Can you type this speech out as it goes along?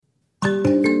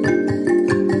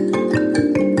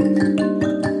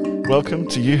Welcome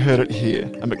to You Heard It Here,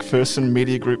 a McPherson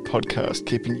Media Group podcast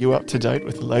keeping you up to date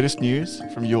with the latest news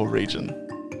from your region.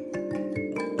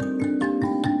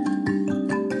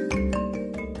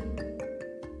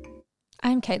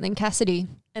 I'm Caitlin Cassidy.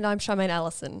 And I'm Charmaine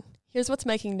Allison. Here's what's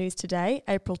making news today,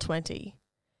 April 20.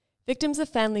 Victims of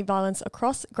family violence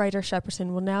across Greater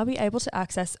Shepparton will now be able to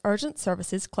access urgent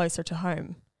services closer to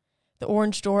home. The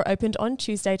Orange Door opened on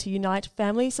Tuesday to unite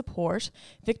family support,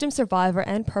 victim survivor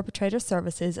and perpetrator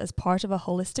services as part of a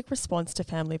holistic response to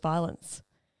family violence.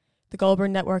 The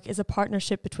Goulburn Network is a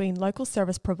partnership between local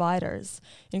service providers,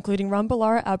 including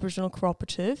Rumballara Aboriginal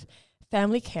Cooperative,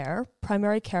 Family Care,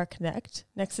 Primary Care Connect,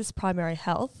 Nexus Primary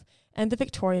Health, and the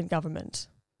Victorian Government.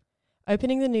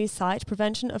 Opening the new site,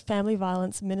 Prevention of Family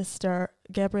Violence Minister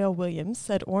Gabrielle Williams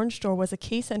said Orange Door was a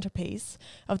key centrepiece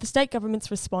of the state government's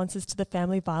responses to the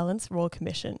Family Violence Royal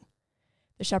Commission.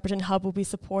 The Shepparton Hub will be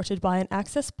supported by an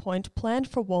access point planned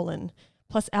for Wallan,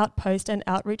 plus outpost and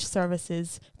outreach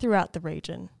services throughout the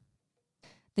region.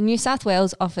 The New South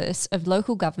Wales Office of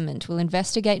Local Government will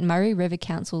investigate Murray River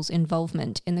Council's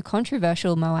involvement in the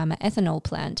controversial Moama ethanol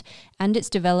plant and its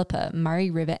developer, Murray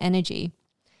River Energy.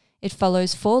 It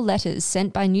follows 4 letters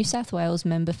sent by New South Wales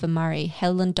member for Murray,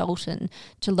 Helen Dalton,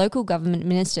 to Local Government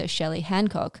Minister Shelley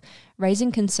Hancock,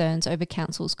 raising concerns over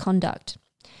Council's conduct.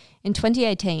 In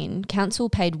 2018,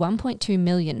 Council paid $1.2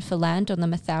 million for land on the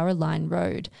Mathara Line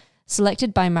Road,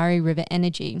 selected by Murray River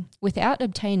Energy, without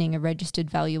obtaining a registered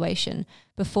valuation,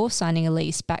 before signing a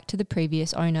lease back to the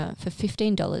previous owner for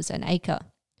 $15 an acre.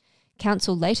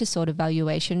 Council later sought a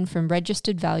valuation from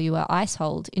registered valuer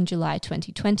Icehold in July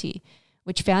 2020,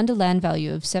 which found a land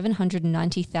value of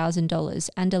 $790,000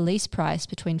 and a lease price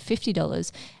between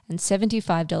 $50 and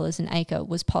 $75 an acre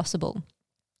was possible.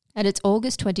 At its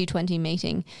August 2020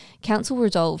 meeting, Council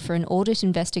resolved for an audit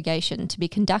investigation to be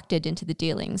conducted into the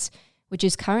dealings, which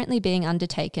is currently being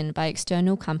undertaken by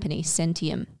external company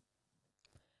Centium.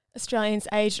 Australians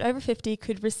aged over 50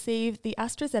 could receive the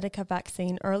AstraZeneca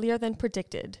vaccine earlier than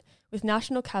predicted, with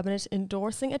National Cabinet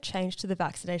endorsing a change to the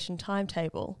vaccination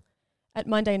timetable. At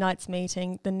Monday night's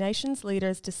meeting, the nation's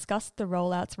leaders discussed the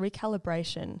rollout's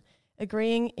recalibration,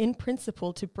 agreeing in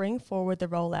principle to bring forward the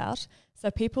rollout so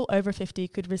people over 50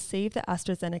 could receive the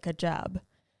AstraZeneca jab.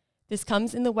 This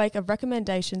comes in the wake of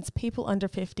recommendations people under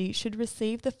 50 should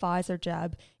receive the Pfizer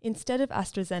jab instead of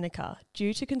AstraZeneca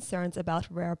due to concerns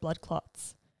about rare blood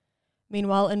clots.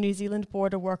 Meanwhile, a New Zealand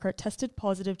border worker tested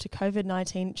positive to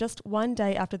COVID-19 just one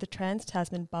day after the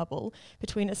Trans-Tasman bubble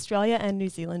between Australia and New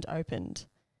Zealand opened.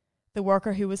 The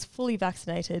worker, who was fully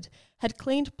vaccinated, had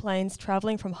cleaned planes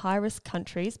travelling from high-risk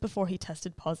countries before he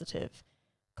tested positive.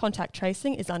 Contact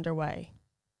tracing is underway.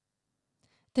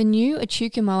 The new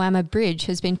Echuca Moama Bridge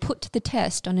has been put to the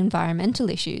test on environmental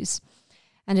issues,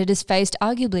 and it has faced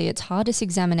arguably its hardest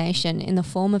examination in the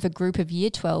form of a group of Year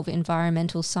 12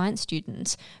 environmental science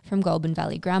students from Goulburn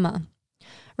Valley Grammar.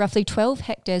 Roughly 12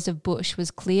 hectares of bush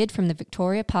was cleared from the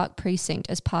Victoria Park precinct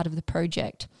as part of the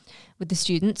project, with the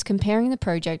students comparing the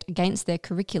project against their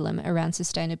curriculum around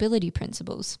sustainability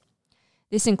principles.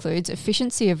 This includes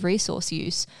efficiency of resource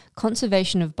use,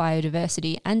 conservation of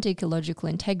biodiversity and ecological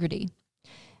integrity.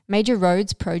 Major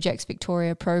Roads Projects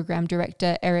Victoria Program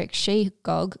Director Eric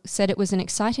Sheegog said it was an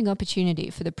exciting opportunity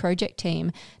for the project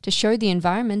team to show the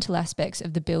environmental aspects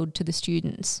of the build to the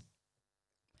students.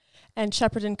 And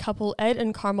Shepparton couple Ed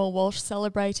and Carmel Walsh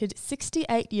celebrated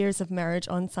 68 years of marriage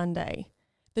on Sunday.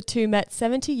 The two met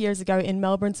 70 years ago in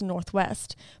Melbourne's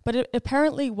northwest, but it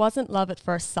apparently wasn't love at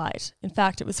first sight. In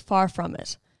fact, it was far from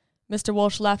it. Mr.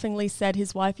 Walsh laughingly said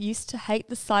his wife used to hate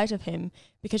the sight of him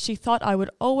because she thought I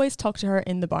would always talk to her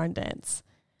in the barn dance.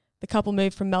 The couple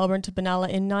moved from Melbourne to Benalla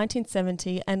in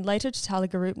 1970 and later to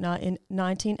Talligarupna in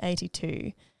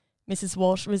 1982. Mrs.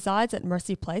 Walsh resides at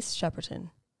Mercy Place, Shepparton.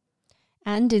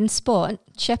 And in sport,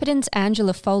 Shepparton's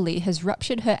Angela Foley has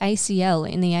ruptured her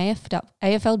ACL in the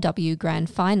AFLW Grand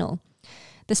Final.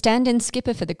 The stand-in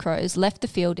skipper for the Crows left the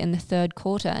field in the third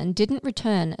quarter and didn't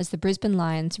return as the Brisbane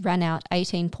Lions ran out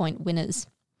 18-point winners.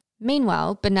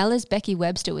 Meanwhile, Benella's Becky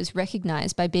Webster was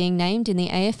recognised by being named in the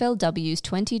AFLW's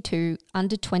 22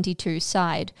 under-22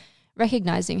 side,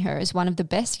 recognising her as one of the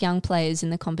best young players in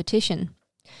the competition.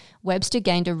 Webster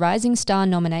gained a Rising Star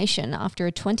nomination after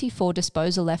a 24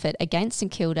 disposal effort against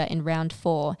St Kilda in round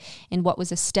 4 in what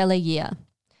was a stellar year.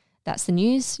 That's the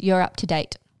news. You're up to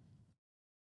date.